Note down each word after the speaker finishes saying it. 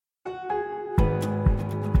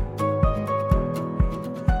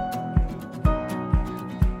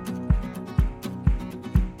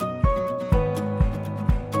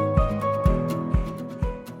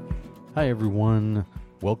Hi everyone,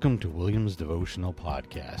 welcome to William's Devotional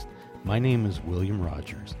Podcast. My name is William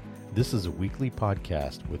Rogers. This is a weekly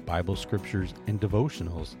podcast with Bible scriptures and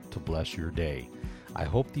devotionals to bless your day. I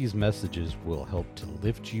hope these messages will help to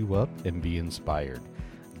lift you up and be inspired.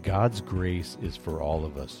 God's grace is for all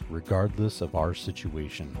of us, regardless of our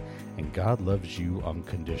situation, and God loves you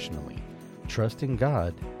unconditionally. Trust in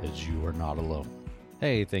God as you are not alone.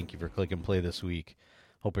 Hey, thank you for clicking play this week.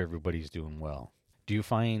 Hope everybody's doing well. Do you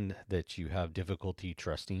find that you have difficulty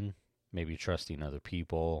trusting? Maybe trusting other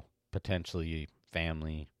people, potentially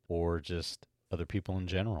family, or just other people in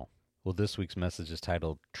general? Well, this week's message is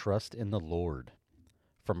titled, Trust in the Lord.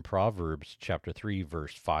 From Proverbs chapter 3,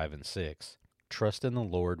 verse 5 and 6. Trust in the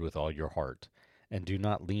Lord with all your heart, and do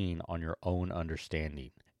not lean on your own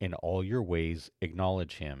understanding. In all your ways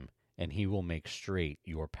acknowledge him, and he will make straight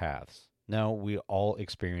your paths. Now, we all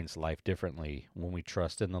experience life differently when we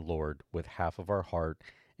trust in the Lord with half of our heart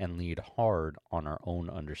and lean hard on our own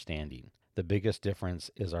understanding. The biggest difference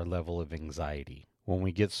is our level of anxiety. When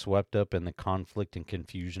we get swept up in the conflict and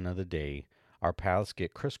confusion of the day, our paths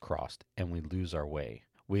get crisscrossed and we lose our way.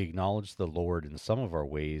 We acknowledge the Lord in some of our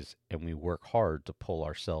ways and we work hard to pull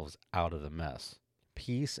ourselves out of the mess.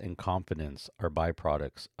 Peace and confidence are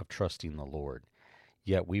byproducts of trusting the Lord.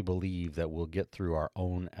 Yet we believe that we'll get through our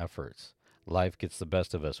own efforts. Life gets the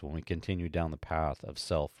best of us when we continue down the path of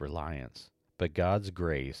self-reliance. But God's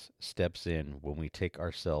grace steps in when we take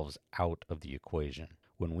ourselves out of the equation.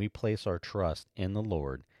 When we place our trust in the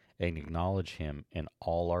Lord and acknowledge him in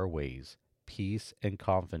all our ways, peace and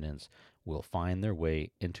confidence will find their way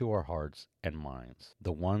into our hearts and minds.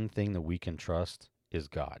 The one thing that we can trust is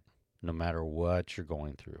God, no matter what you're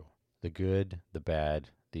going through. The good, the bad,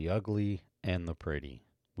 the ugly, and the pretty.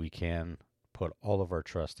 We can put all of our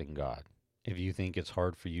trust in God. If you think it's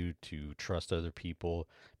hard for you to trust other people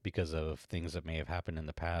because of things that may have happened in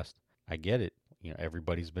the past, I get it.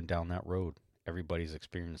 Everybody's been down that road. Everybody's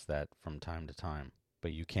experienced that from time to time.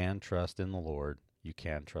 But you can trust in the Lord. You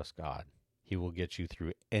can trust God. He will get you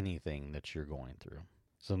through anything that you're going through.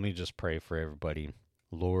 So let me just pray for everybody.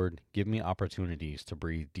 Lord, give me opportunities to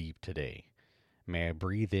breathe deep today. May I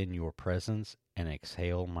breathe in your presence and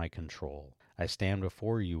exhale my control. I stand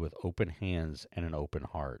before you with open hands and an open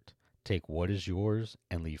heart. Take what is yours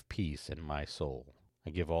and leave peace in my soul. I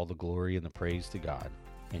give all the glory and the praise to God.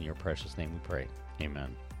 In your precious name we pray.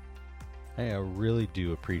 Amen. Hey, I really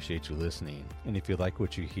do appreciate you listening. And if you like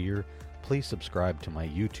what you hear, please subscribe to my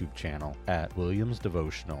YouTube channel at Williams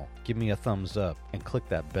Devotional. Give me a thumbs up and click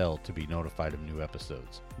that bell to be notified of new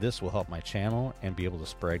episodes. This will help my channel and be able to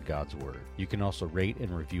spread God's word. You can also rate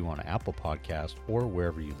and review on Apple Podcasts or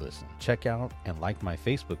wherever you listen. Check out and like my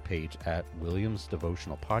Facebook page at Williams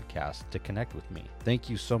Devotional Podcast to connect with me. Thank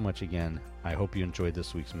you so much again. I hope you enjoyed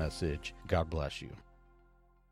this week's message. God bless you.